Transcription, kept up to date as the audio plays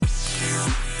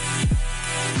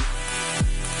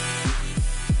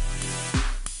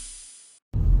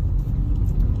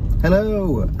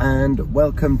Hello and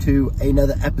welcome to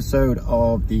another episode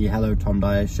of the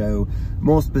HelloTomDyer show,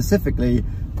 more specifically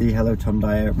the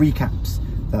HelloTomDyer recaps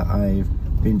that I've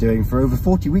been doing for over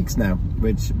 40 weeks now,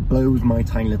 which blows my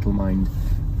tiny little mind.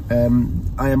 I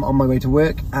am on my way to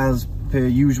work as per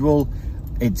usual.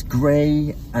 It's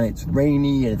grey and it's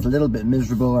rainy and it's a little bit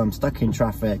miserable. I'm stuck in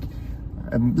traffic,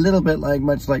 a little bit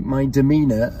much like my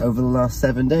demeanour over the last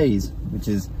 7 days, which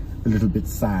is a little bit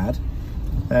sad.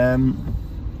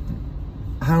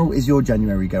 How is your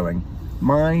January going?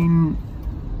 Mine,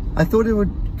 I thought it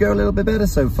would go a little bit better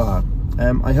so far.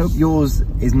 I hope yours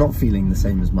is not feeling the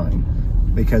same as mine,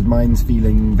 because mine's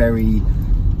feeling very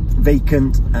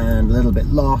vacant and a little bit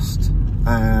lost,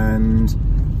 and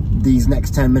these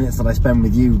next 10 minutes that I spend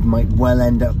with you might well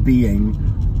end up being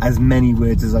as many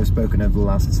words as I've spoken over the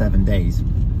last 7 days.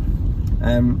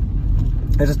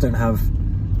 I just don't have,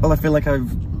 well, I feel like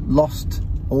I've lost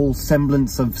all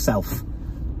semblance of self,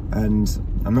 and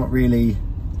I'm not really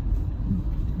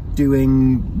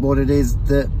doing what it is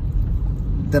that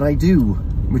I do,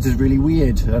 which is really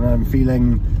weird. And I'm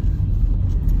feeling,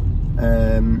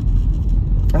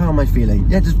 how am I feeling?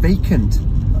 Yeah, just vacant.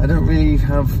 I don't really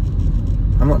have,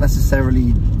 I'm not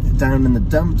necessarily down in the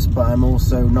dumps, but I'm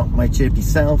also not my chirpy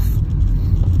self,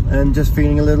 and just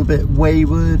feeling a little bit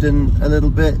wayward and a little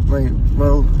bit like,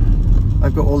 well,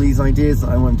 I've got all these ideas that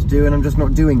I want to do and I'm just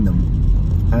not doing them.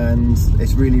 And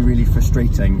it's really, really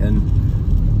frustrating.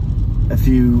 And a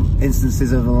few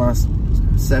instances over the last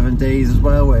 7 days as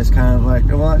well, where it's kind of like,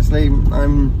 well, actually,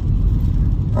 I'm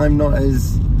not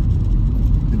as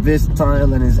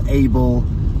versatile and as able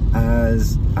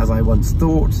as I once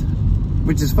thought,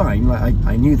 which is fine. Like,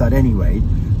 I knew that anyway.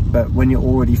 But when you're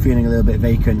already feeling a little bit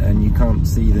vacant and you can't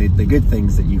see the good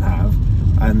things that you have,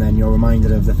 and then you're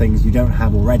reminded of the things you don't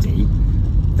have already,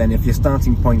 then if your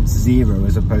starting point's 0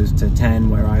 as opposed to 10,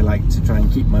 where I like to try and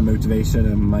keep my motivation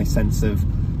and my sense of,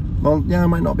 well, yeah, I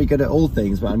might not be good at all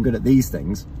things, but I'm good at these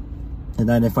things. And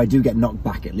then if I do get knocked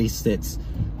back, at least it's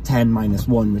 10 minus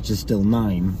 1, which is still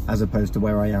 9, as opposed to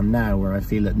where I am now, where I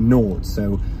feel at 0.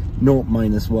 So 0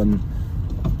 minus 1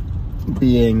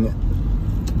 being,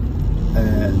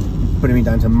 putting me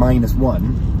down to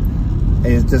 -1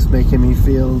 is just making me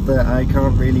feel that I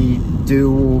can't really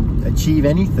do or achieve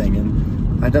anything. And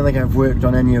I don't think I've worked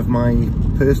on any of my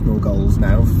personal goals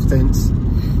now since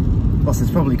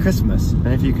probably Christmas. And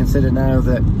if you consider now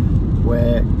that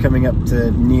we're coming up to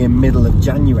near middle of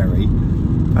January,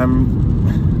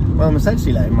 I'm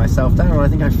essentially letting myself down. I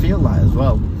think I feel that as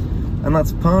well. And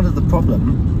that's part of the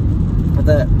problem,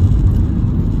 that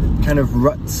kind of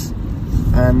ruts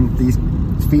and these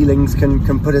feelings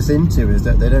can put us into, is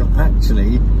that they don't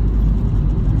actually,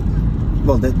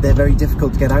 well, they're very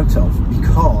difficult to get out of,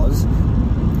 because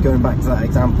going back to that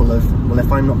example of, well,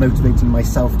 if I'm not motivating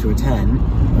myself to a 10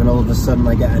 and all of a sudden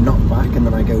I get a knockback and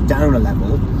then I go down a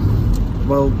level,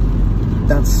 well,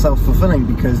 that's self-fulfilling,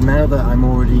 because now that I'm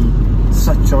already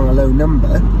such on a low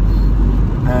number,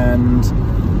 and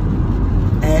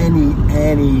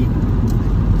any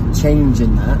change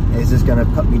in that is just going to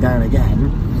put me down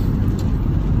again,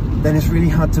 then it's really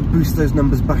hard to boost those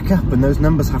numbers back up, and those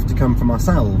numbers have to come from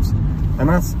ourselves. And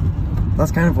that's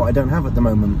kind of what I don't have at the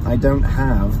moment. I don't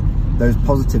have those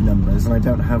positive numbers, and I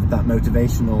don't have that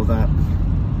motivation or that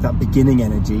beginning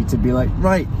energy to be like,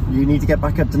 right, you need to get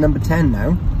back up to number 10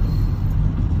 now.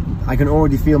 I can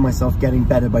already feel myself getting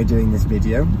better by doing this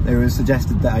video. It was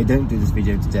suggested that I don't do this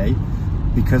video today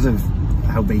because of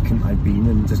how vacant I've been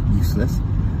and just useless.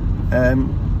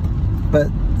 But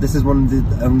this is one of the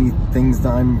only things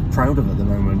that I'm proud of at the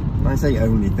moment. When I say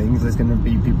only things, there's going to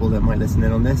be people that might listen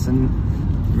in on this and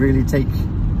really take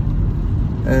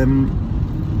and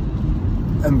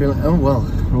be like, oh, well,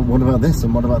 what about this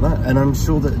and what about that? And I'm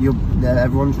sure that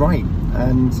everyone's right.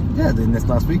 And yeah, in this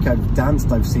last week I've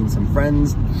danced, I've seen some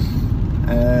friends.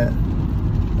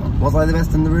 Was I the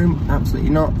best in the room?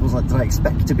 Absolutely not. Did I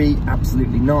expect to be?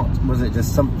 Absolutely not. Was it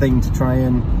just something to try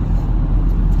and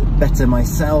better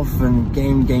myself and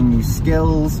gain new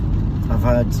skills? I've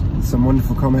had some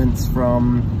wonderful comments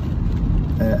from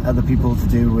other people to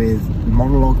do with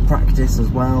monologue practice as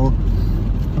well,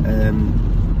 and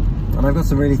I've got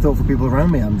some really thoughtful people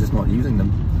around me. I'm just not using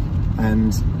them,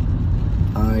 and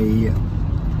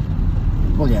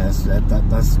well, yeah,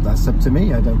 that's up to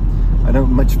me. I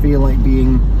don't much feel like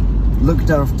being looked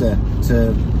after,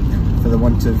 for the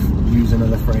want of use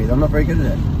another phrase. I'm not very good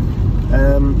at it.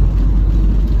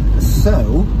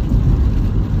 So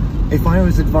if I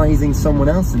was advising someone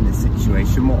else in this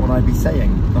situation, what would I be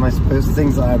saying? And I suppose the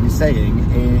things that I'd be saying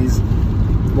is,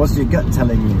 what's your gut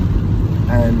telling you?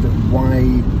 And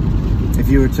why, if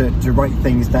you were to write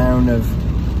things down of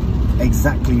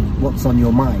exactly what's on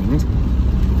your mind,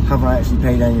 have I actually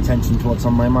paid any attention to what's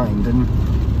on my mind? And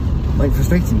like,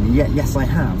 frustratingly, yes I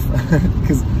have.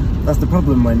 Because that's the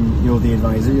problem when you're the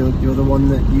advisor. You're the one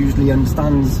that usually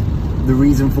understands the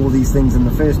reason for these things in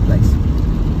the first place.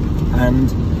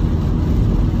 And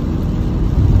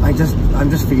I'm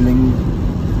just feeling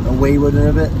wayward and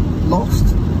a bit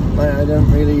lost. Like, I don't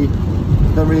really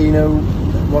know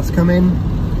what's coming,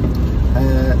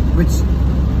 which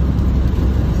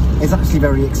is actually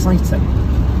very exciting.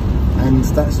 And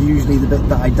that's usually the bit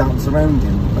that I dance around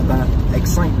in. But that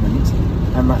excitement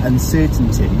and that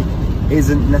uncertainty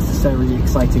isn't necessarily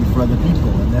exciting for other people.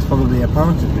 And there's probably a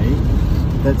part of me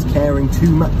that's caring too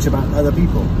much about other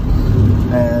people.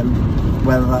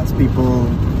 Whether that's people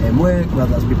in work,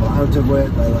 whether that's people out of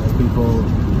work, whether that's people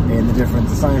in the different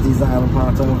societies that I'm a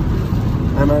part of.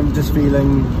 And I'm just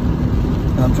feeling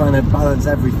I'm trying to balance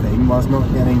everything whilst not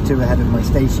getting too ahead of my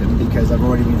station, because I've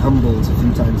already been humbled a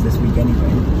few times this week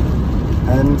anyway.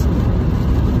 And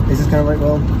it's just kind of like,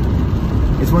 well,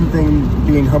 it's one thing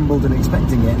being humbled and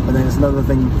expecting it, but then it's another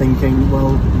thing thinking,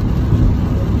 well,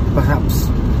 perhaps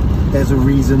there's a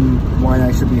reason why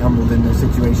I should be humbled in those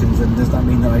situations, and does that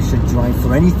mean that I should drive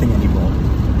for anything anymore?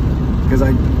 Because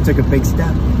I took a big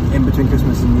step in between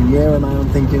Christmas and New Year, and I'm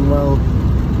thinking, well,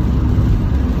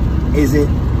 is it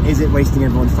wasting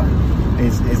everyone's time?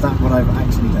 Is that what I've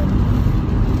actually done?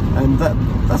 And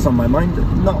that's on my mind.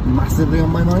 Not massively on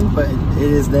my mind, but it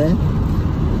is there.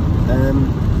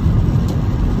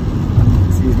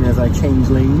 Excuse me as I change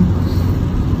lane.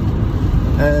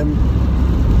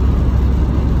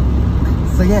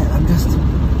 So yeah, I'm just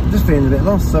feeling a bit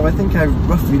lost. So I think I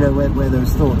roughly know where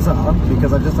those thoughts are,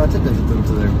 because I've just articulated them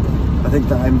to them. I think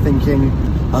that I'm thinking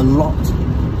a lot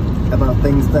about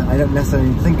things that I don't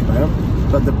necessarily think about,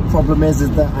 but the problem is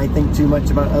that I think too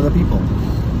much about other people.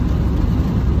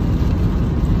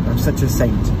 I'm such a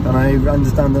saint, and I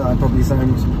understand that I probably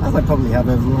sound, as I probably have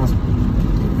over the last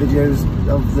videos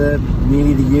of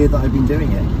nearly the year that I've been doing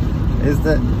it, is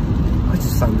that I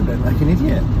just sound a bit like an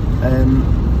idiot.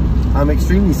 I'm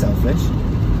extremely selfish,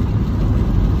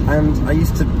 and I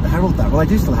used to herald that. Well, I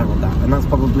do still herald that, and that's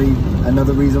probably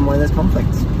another reason why there's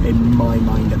conflict in my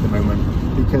mind at the moment,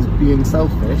 because being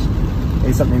selfish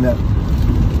is something that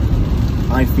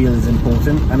I feel is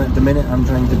important, and at the minute I'm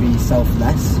trying to be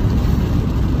selfless,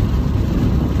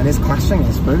 and it's clashing,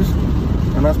 I suppose,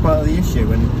 and that's part of the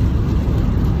issue. And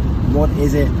what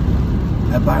is it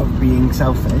about being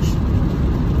selfish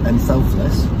and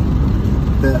selfless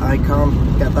that I can't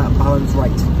get that balance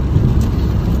right?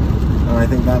 And I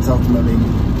think that's ultimately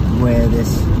where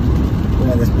this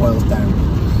boils down.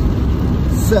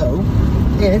 So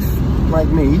if, like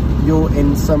me, you're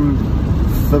in some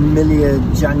familiar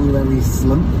January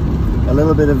slump, a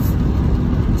little bit of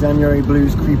January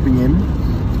blues creeping in,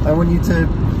 I want you to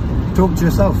talk to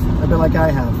yourself, a bit like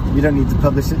I have. You don't need to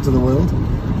publish it to the world,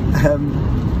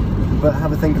 but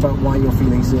have a think about why you're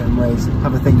feeling certain ways.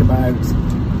 Have a think about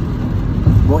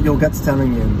what your gut's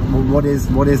telling you. What is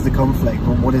the conflict?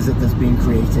 What is it that's being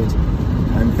created?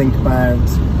 And think about,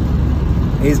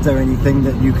 is there anything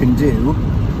that you can do,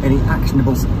 any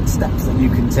actionable steps that you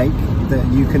can take, that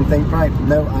you can think, right,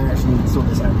 no, I actually need to sort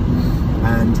this out,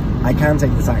 and I can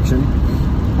take this action.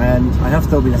 And I have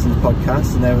still been listening to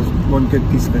podcasts, and there was one good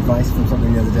piece of advice from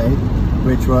something the other day,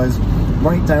 which was,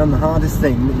 write down the hardest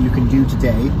thing that you can do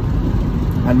today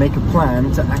and make a plan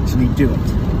to actually do it.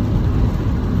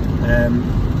 I'm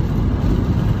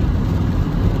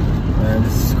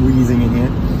just squeezing in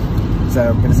here. So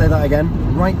I'm going to say that again.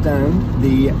 Write down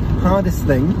the hardest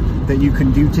thing that you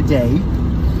can do today.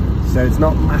 So it's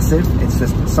not massive, it's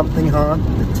just something hard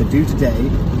to do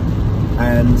today,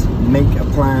 and make a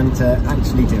plan to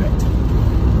actually do it.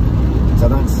 So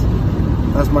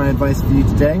that's my advice for you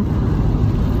today.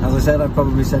 As I said, I've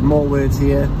probably said more words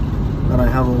here than I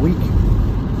have all week.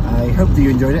 I hope that you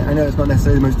enjoyed it. I know it's not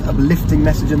necessarily the most uplifting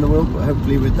message in the world, but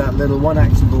hopefully with that little one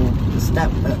actionable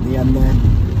step at the end there,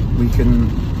 we can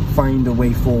find a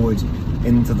way forward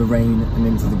into the rain and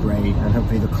into the grey, and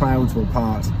hopefully the clouds will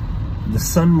part, the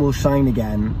sun will shine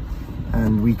again,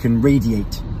 and we can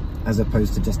radiate as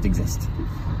opposed to just exist.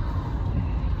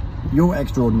 You're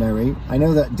extraordinary. I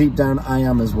know that deep down I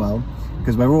am as well,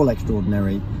 because we're all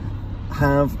extraordinary.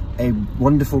 Have a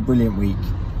wonderful, brilliant week.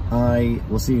 I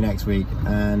will see you next week,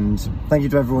 and thank you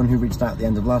to everyone who reached out at the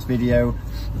end of last video.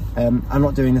 I'm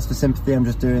not doing this for sympathy, I'm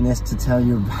just doing this to tell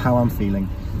you how I'm feeling.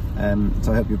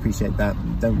 So I hope you appreciate that.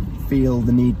 Don't feel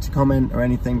the need to comment or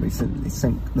anything, but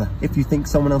if you think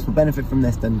someone else will benefit from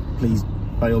this, then please,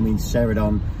 by all means, share it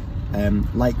on.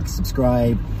 Like,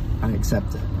 subscribe, and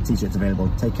accept t-shirts available.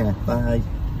 Take care, bye.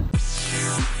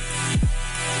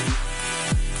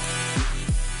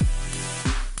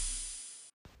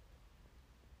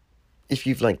 If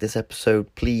you've liked this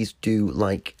episode, please do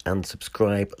like and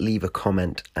subscribe, leave a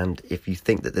comment, and if you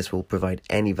think that this will provide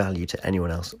any value to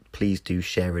anyone else, please do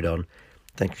share it on.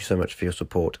 Thank you so much for your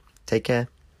support. Take care.